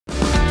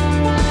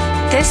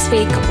This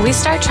week, we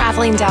start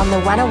traveling down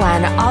the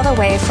 101 all the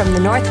way from the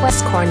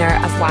northwest corner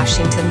of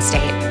Washington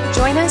State.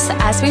 Join us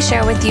as we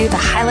share with you the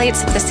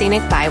highlights of the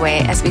scenic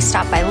byway as we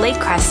stop by Lake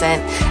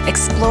Crescent,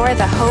 explore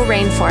the Hoh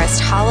Rainforest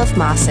Hall of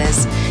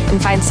Mosses,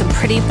 and find some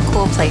pretty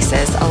cool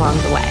places along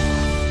the way.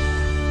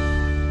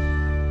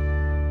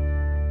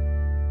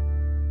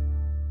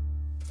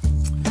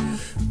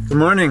 Good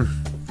morning.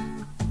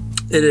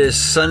 It is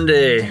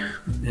Sunday,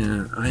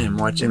 and I am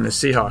watching the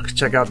Seahawks.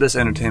 Check out this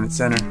entertainment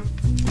center.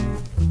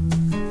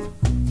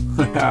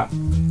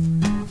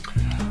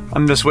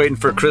 I'm just waiting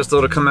for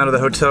Crystal to come out of the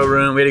hotel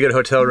room. We had to get a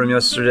hotel room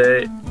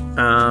yesterday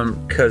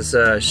because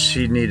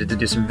she needed to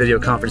do some video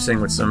conferencing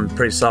with some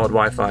pretty solid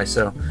Wi-Fi.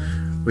 So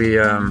we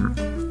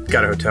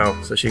got a hotel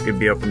so she could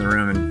be up in the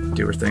room and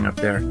do her thing up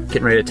there.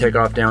 Getting ready to take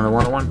off down the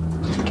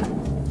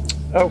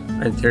 101. Oh,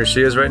 and here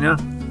she is right now.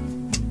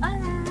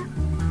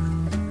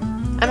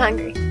 I'm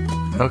hungry.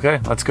 Okay,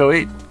 let's go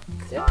eat.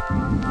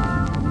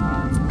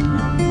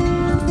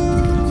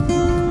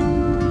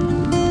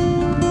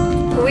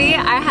 We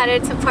are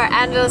headed to Port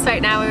Angeles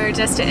right now. We were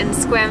just in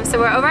Sequim. So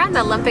we're over on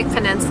the Olympic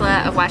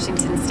Peninsula of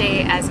Washington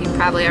State, as you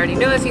probably already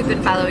know if you've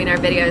been following our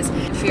videos.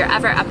 If you're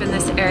ever up in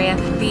this area,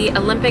 the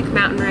Olympic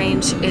mountain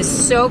range is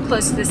so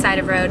close to the side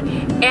of the road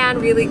and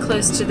really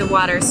close to the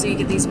water. So you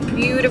get these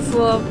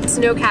beautiful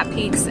snow-capped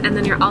peaks, and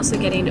then you're also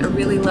getting a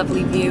really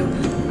lovely view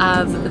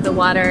of the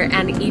water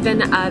and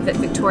even of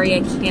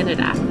Victoria,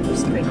 Canada, which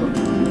is pretty cool.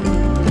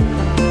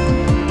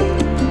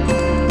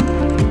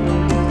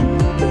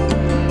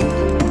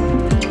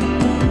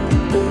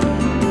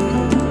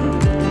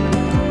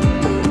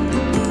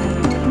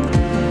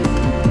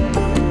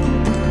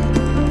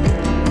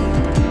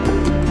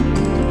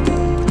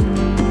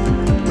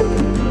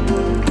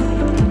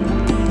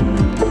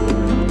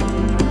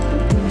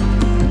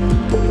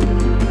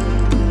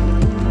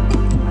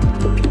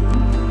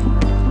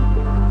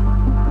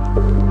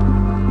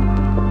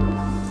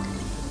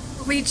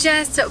 We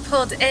just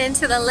pulled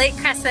into the Lake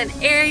Crescent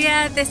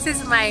area. This is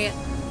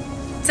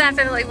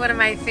definitely one of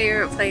my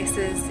favorite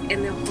places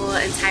in the whole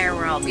entire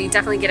world. You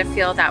definitely get a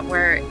feel that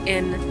we're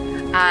in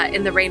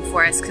the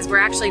rainforest, because we're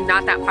actually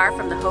not that far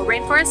from the Hoh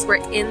Rainforest. We're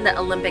in the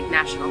Olympic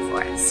National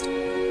Forest.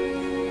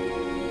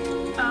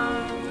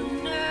 Oh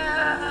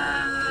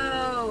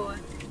no!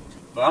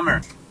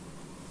 Bummer.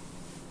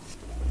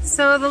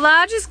 So the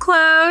lodge is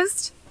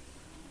closed.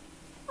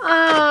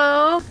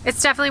 Oh,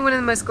 it's definitely one of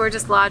the most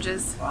gorgeous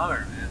lodges.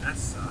 Bummer, man, that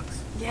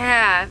sucks.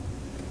 Yeah.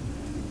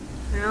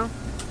 Well,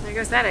 there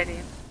goes that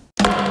idea.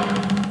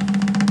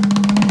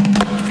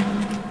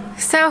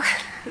 So,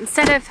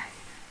 instead of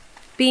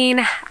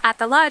being at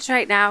the lodge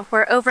right now,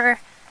 we're over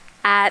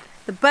at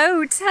the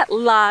boat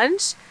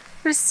launch.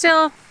 It's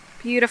still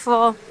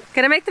beautiful.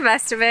 Gonna make the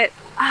best of it.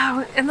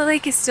 Oh, and the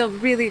lake is still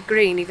really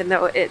green, even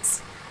though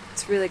it's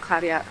really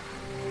cloudy out.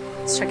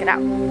 Let's check it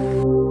out.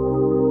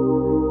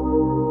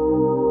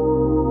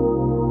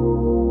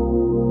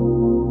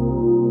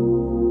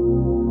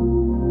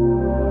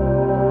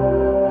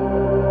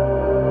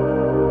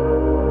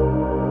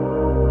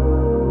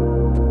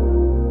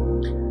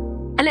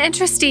 An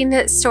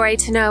interesting story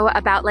to know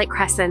about Lake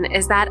Crescent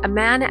is that a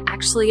man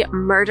actually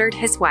murdered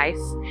his wife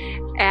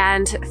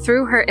and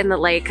threw her in the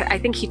lake. I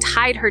think he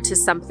tied her to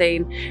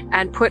something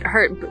and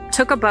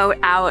took a boat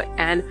out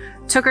and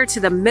took her to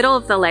the middle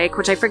of the lake,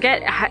 which I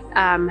forget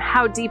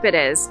how deep it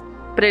is,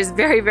 but it is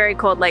very, very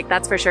cold lake,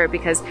 that's for sure,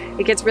 because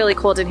it gets really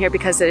cold in here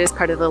because it is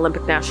part of the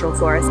Olympic National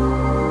Forest.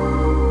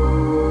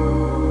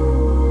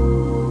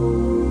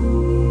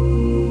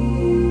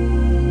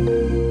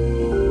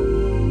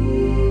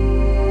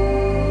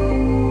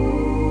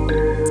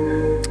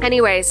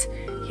 Anyways,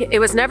 it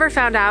was never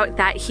found out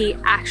that he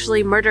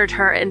actually murdered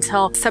her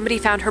until somebody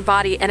found her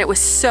body, and it was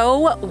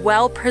so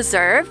well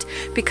preserved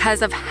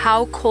because of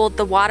how cold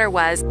the water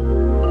was.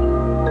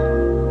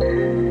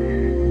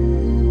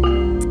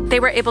 They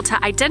were able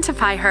to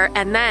identify her,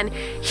 and then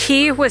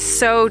he was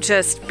so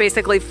just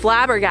basically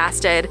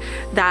flabbergasted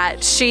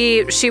that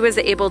she was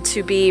able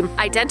to be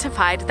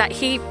identified that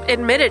he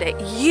admitted it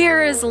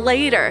years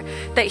later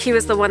that he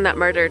was the one that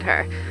murdered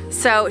her.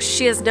 So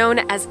she is known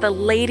as the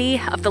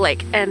Lady of the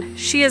Lake, and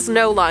she is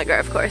no longer,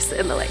 of course,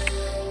 in the lake.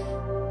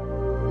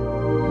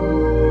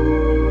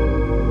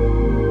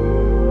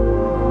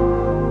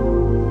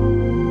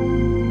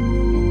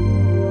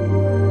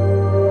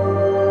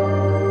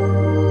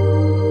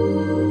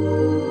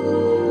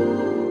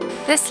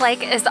 This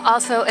lake is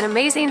also an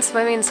amazing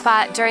swimming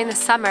spot during the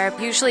summer.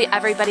 Usually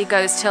everybody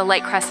goes to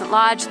Lake Crescent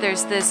Lodge.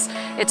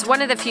 It's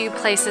one of the few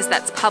places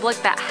that's public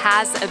that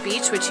has a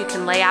beach which you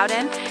can lay out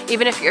in.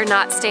 Even if you're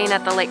not staying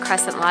at the Lake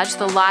Crescent Lodge.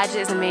 The lodge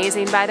is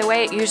amazing, by the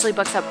way. It usually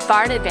books up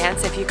far in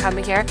advance if you come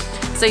here.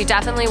 So you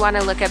definitely want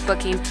to look at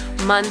booking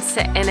months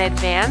in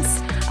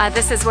advance.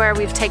 This is where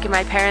we've taken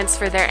my parents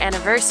for their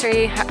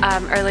anniversary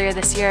earlier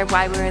this year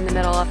while we were in the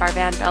middle of our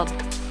van build.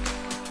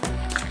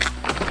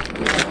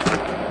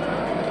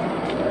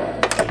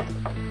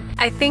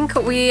 I think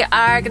we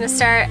are gonna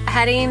start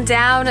heading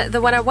down the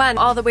 101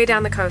 all the way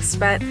down the coast,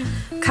 but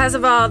because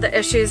of all the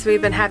issues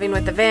we've been having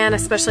with the van,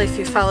 especially if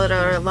you followed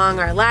along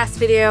our last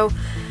video.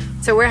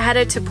 So we're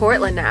headed to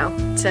Portland now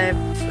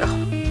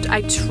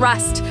I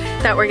trust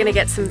that we're gonna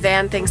get some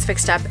van things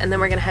fixed up, and then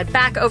we're gonna head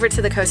back over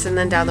to the coast and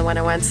then down the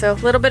 101. So a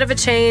little bit of a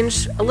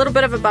change, a little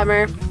bit of a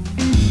bummer.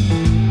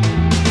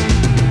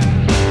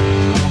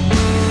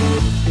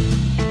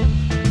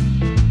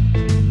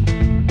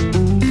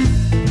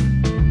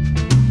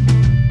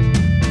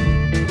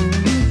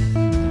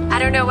 I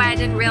don't know why I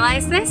didn't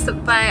realize this,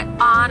 but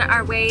on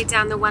our way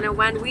down the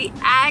 101, we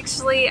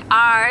actually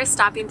are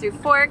stopping through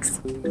Forks.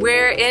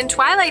 We're in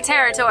Twilight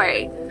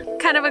territory.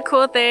 Kind of a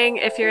cool thing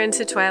if you're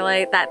into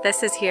Twilight that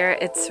this is here.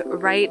 It's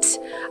right,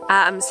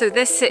 so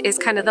this is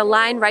kind of the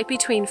line right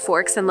between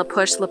Forks and La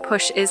Push. La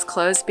Push is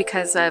closed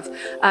because of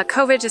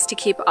COVID, just to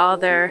keep all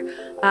their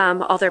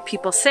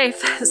people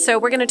safe. So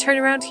we're gonna turn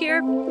around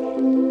here.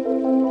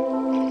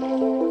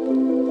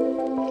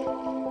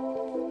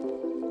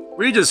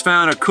 We just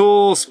found a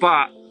cool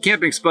spot,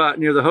 camping spot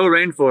near the Hoh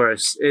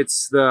Rainforest.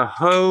 It's the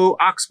Hoh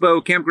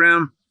Oxbow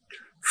campground,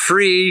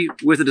 free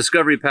with a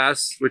discovery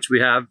pass, which we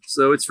have,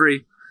 so it's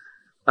free.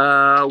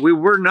 We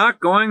were not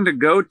going to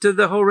go to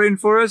the Hoh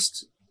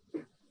Rainforest,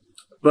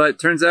 but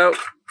turns out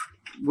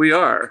we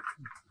are.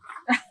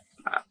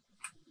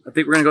 I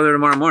think we're gonna go there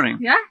tomorrow morning.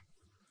 Yeah.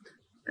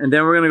 And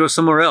then we're gonna go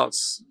somewhere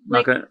else.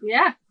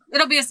 Yeah,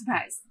 it'll be a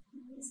surprise.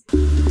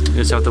 You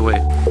just have to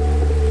wait.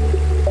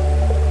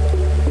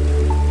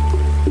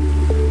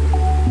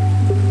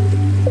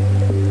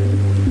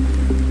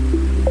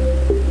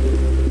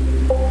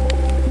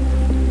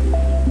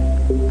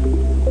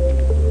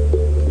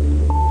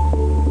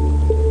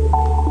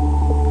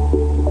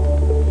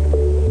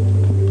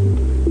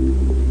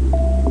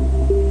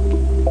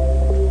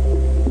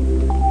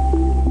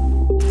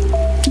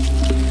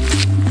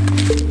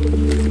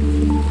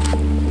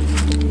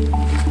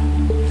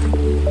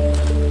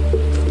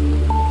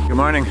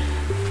 Morning.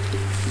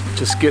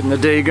 Just getting the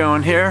day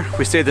going here.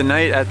 We stayed the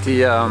night at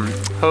the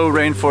Hoh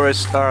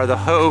Rainforest, or the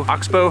Hoh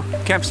Oxbow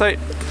campsite.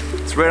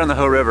 It's right on the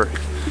Hoh River,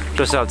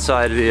 just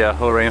outside the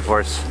Hoh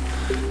Rainforest.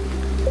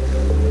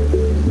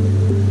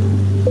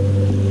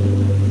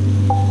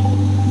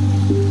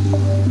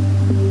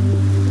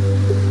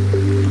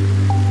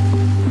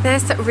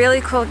 This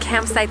really cool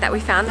campsite that we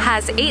found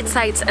has 8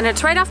 sites, and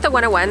it's right off the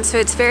 101, so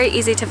it's very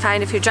easy to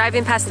find. If you're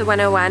driving past the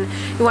 101,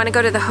 you want to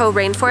go to the Hoh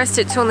Rainforest.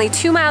 It's only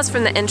 2 miles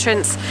from the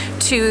entrance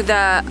to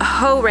the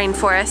Hoh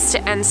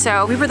Rainforest, and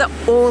so we were the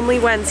only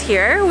ones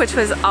here, which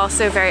was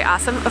also very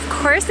awesome. Of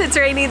course, it's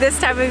rainy this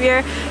time of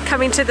year.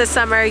 Coming to the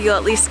summer, you'll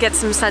at least get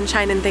some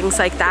sunshine and things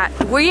like that.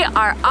 We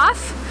are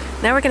off.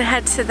 Now we're gonna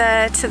head to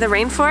the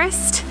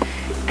rainforest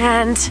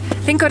and I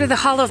think go to the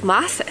Hall of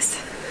Mosses.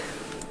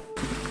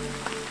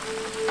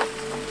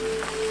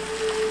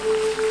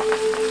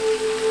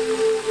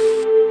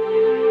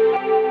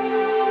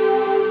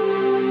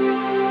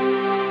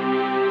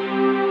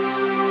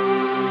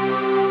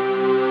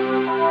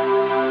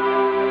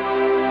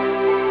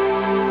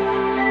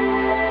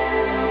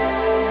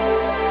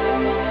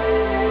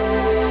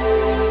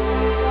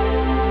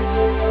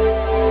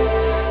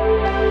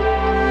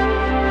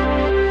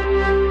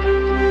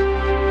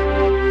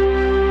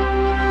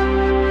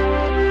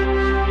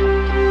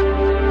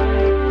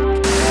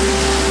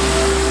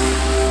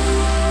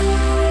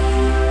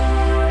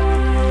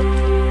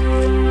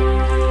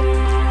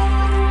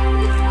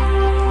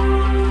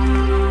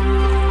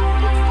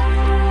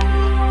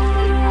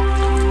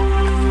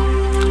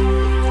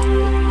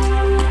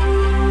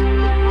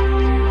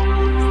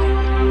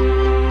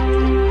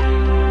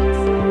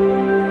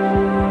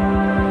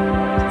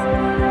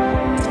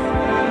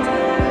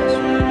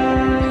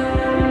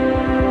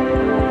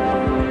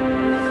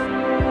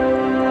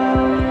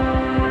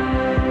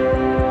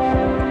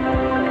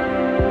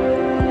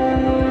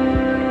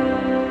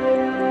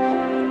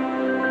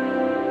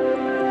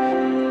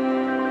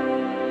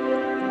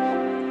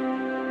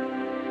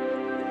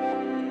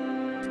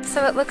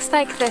 So it looks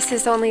like this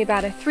is only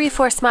about a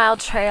 3/4 mile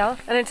trail,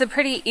 and it's a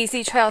pretty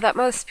easy trail that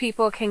most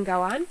people can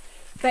go on.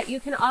 But you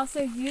can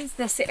also use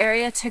this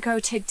area to go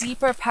to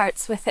deeper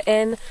parts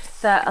within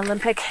the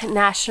Olympic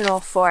National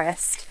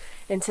Forest,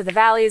 into the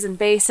valleys and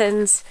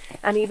basins,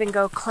 and even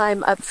go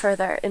climb up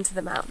further into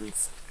the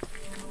mountains.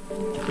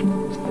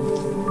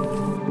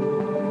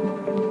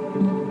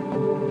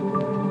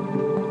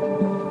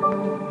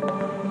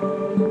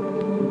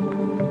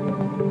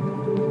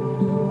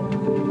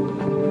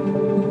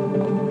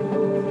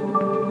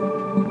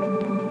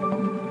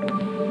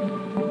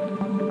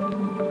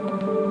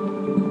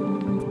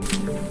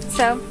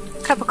 So,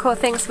 a couple cool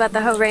things about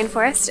the Hoh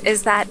Rainforest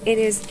is that it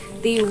is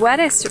the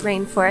wettest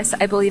rainforest,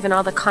 I believe, in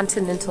all the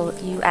continental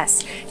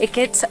US. It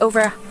gets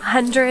over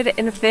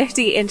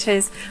 150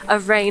 inches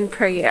of rain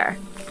per year.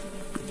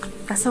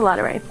 That's a lot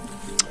of rain.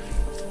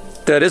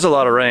 That is a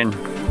lot of rain.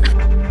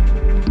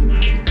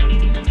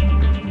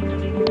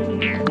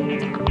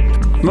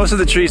 Most of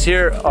the trees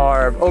here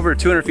are over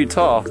 200 feet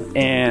tall,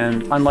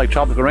 and unlike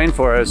tropical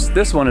rainforests,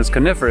 this one is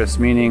coniferous,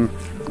 meaning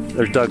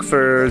there's Doug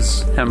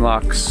firs,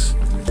 hemlocks,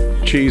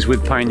 trees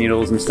with pine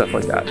needles and stuff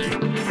like that.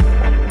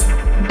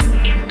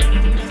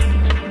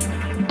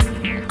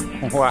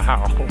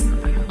 Wow.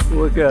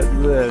 Look at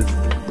this.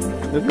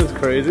 This is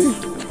crazy.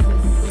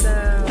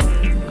 So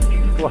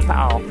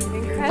Wow.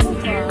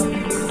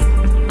 incredible.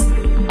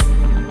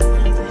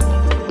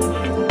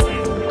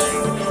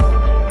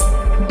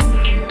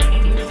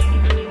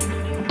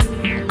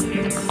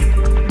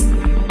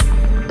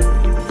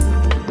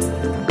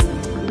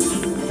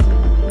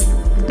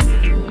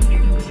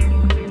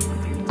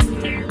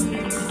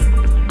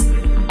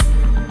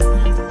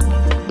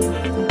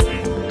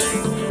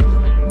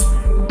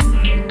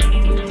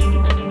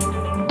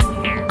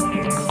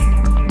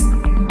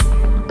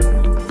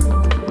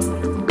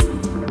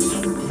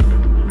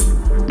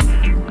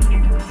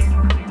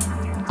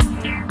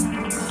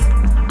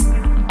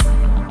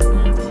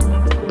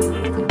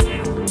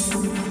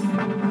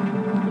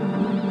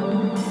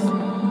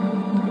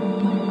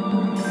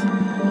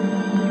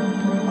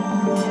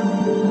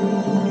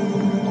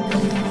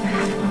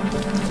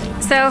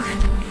 So,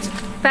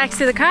 back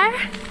to the car.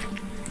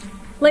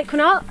 Lake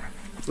Quinault.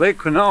 Lake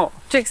Quinault.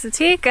 Drink some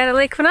tea, go to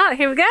Lake Quinault.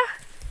 Here we go.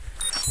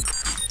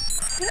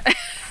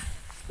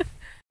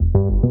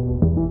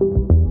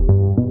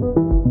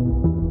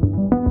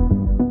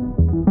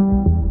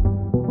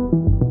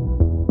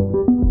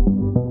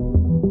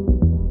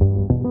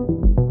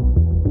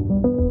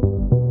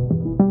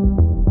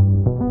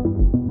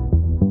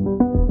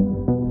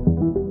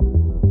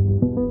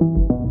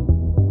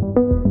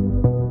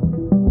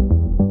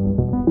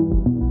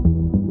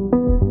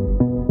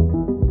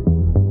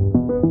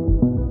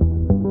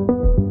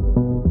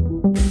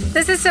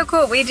 This is so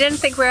cool. We didn't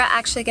think we were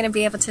actually going to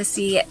be able to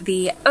see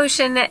the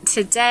ocean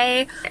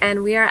today,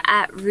 and we are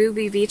at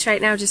Ruby Beach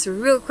right now. Just a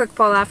real quick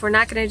pull off. We're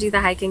not going to do the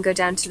hike and go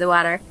down to the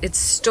water. It's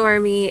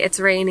stormy, it's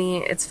rainy,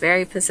 it's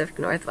very Pacific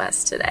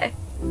Northwest today.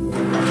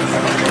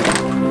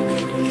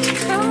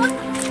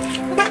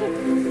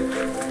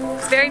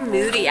 It's very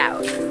moody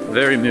out.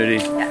 Very moody.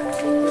 Yeah.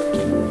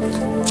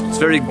 It's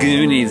very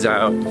Goonies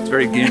out. It's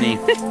very Goonie.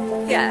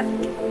 Yeah.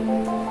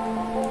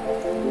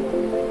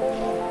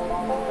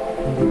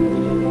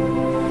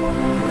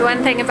 The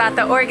one thing about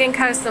the Oregon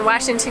coast, the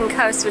Washington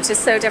coast, which is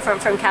so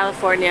different from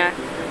California,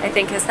 I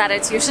think, is that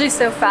it's usually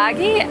so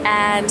foggy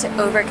and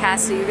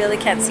overcast, so you really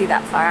can't see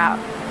that far out.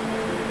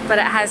 But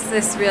it has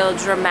this real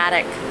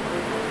dramatic,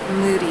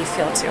 moody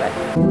feel to it.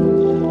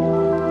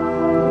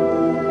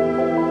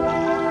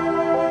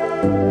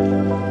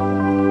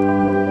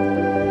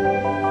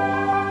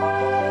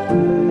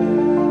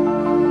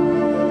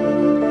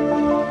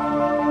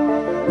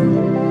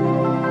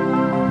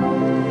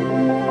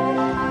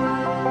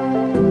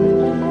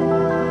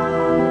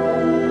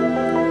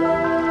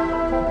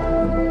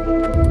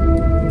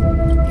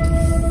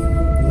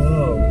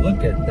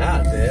 Look at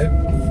that, babe.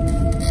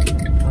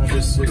 I'll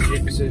just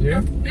sit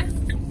here. Yeah.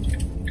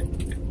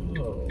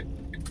 Whoa.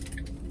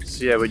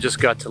 So yeah, we just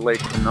got to Lake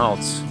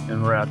Quinault,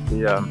 and we're at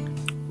the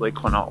Lake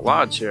Quinault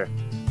Lodge here.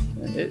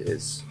 And it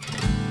is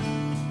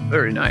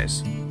very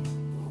nice.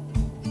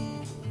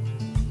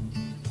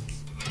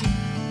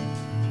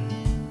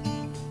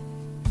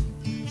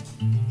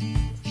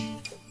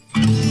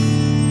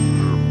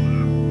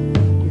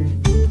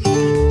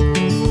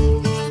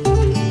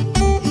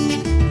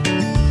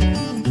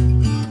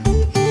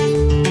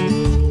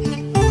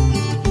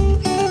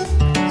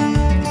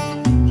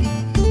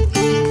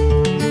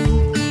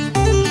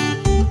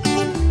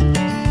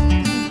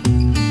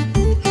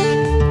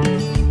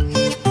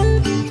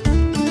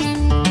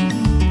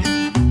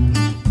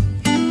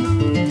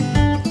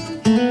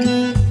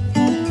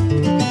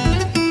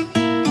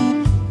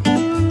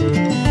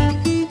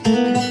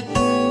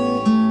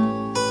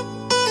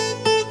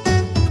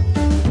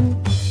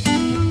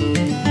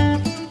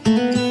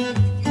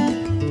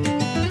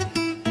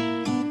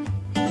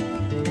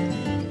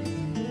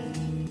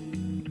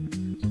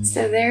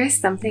 So there is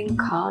something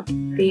called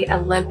the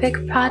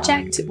Olympic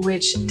Project,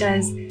 which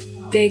does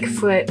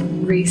Bigfoot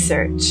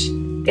research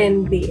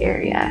in the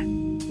area,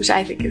 which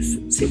I think is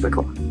super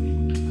cool.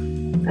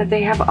 But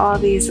they have all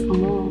these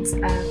molds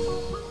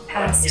of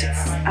past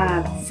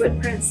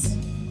footprints,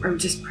 or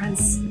just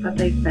prints that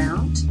they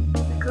found.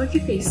 Like, look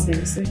at these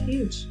things, they're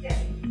huge.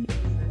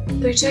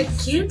 They're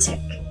gigantic.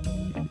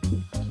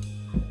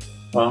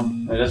 Well,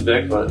 it is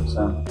Bigfoot,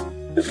 so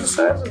it's the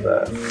size of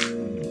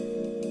that.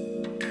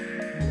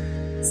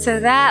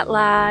 So that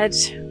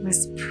lodge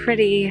was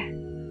pretty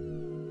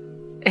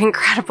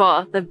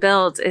incredible. The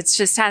build, it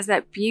just has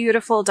that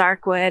beautiful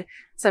dark wood.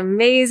 It's an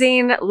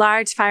amazing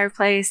large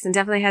fireplace and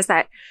definitely has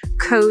that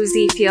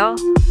cozy feel.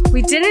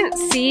 We didn't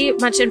see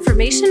much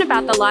information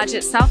about the lodge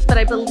itself, but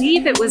I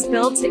believe it was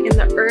built in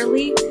the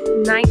early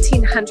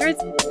 1900s.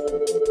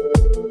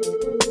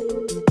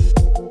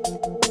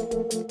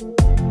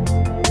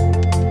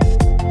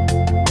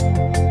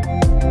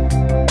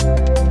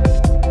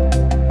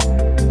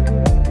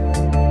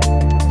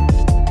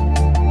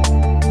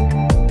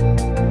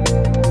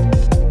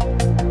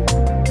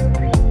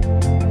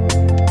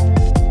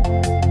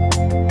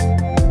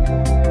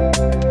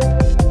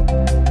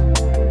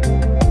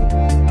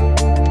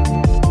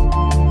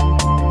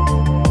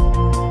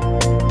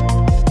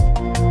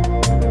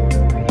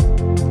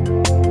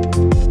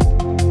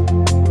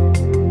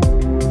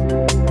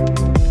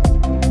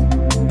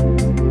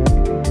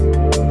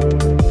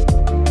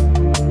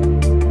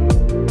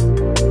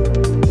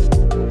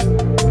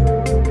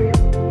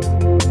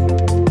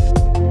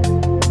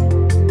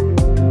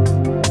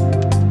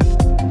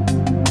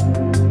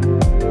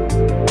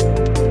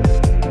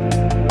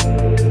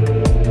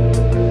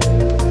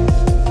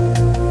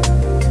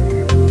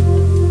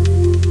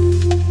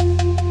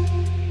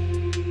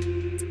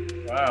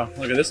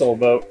 this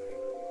old boat.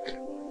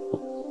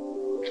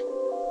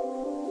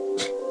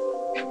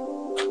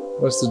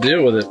 What's the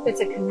deal with it?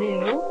 It's a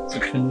canoe. It's a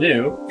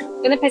canoe.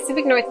 In the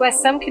Pacific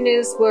Northwest, some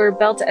canoes were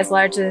built as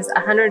large as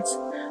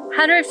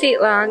 100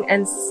 feet long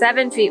and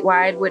 7 feet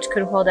wide, which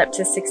could hold up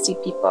to 60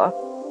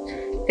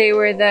 people. They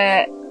were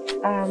the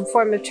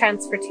form of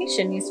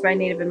transportation used by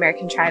Native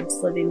American tribes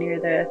living near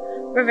the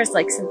rivers,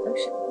 lakes, and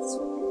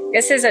oceans.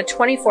 This is a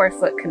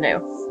 24-foot canoe.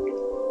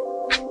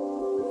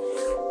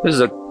 This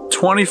is a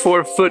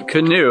 24-foot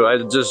canoe. I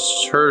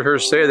just heard her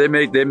say they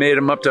made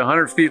them up to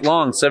 100 feet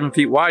long, 7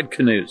 feet wide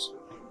canoes.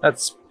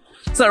 It's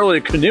not really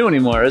a canoe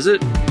anymore, is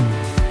it?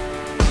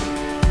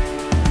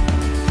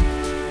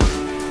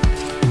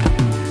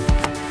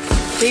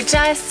 We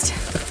just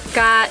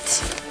got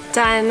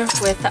done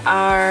with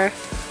our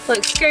little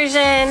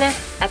excursion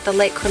at the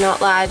Lake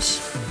Crescent Lodge.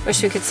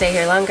 Wish we could stay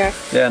here longer.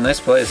 Yeah,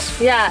 nice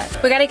place. Yeah,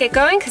 we gotta get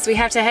going because we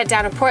have to head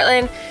down to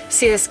Portland,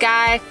 see this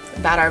guy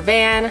about our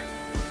van,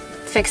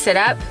 fix it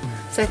up.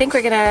 So I think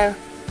we're gonna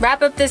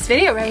wrap up this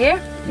video right here.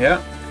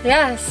 Yeah.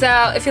 Yeah,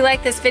 so if you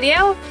like this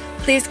video,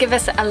 please give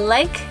us a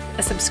like,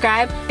 a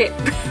subscribe.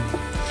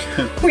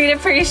 We'd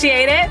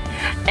appreciate it.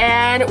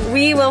 And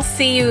we will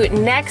see you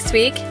next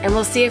week, and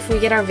we'll see if we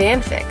get our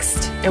van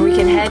fixed and we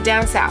can head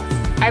down south.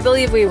 I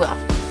believe we will.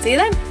 See you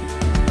then.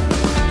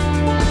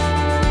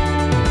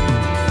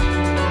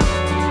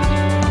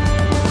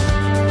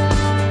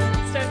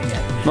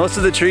 Most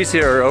of the trees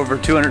here are over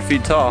 200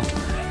 feet tall,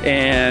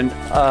 and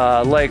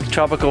like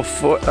tropical.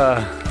 All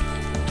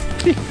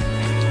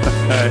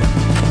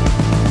right.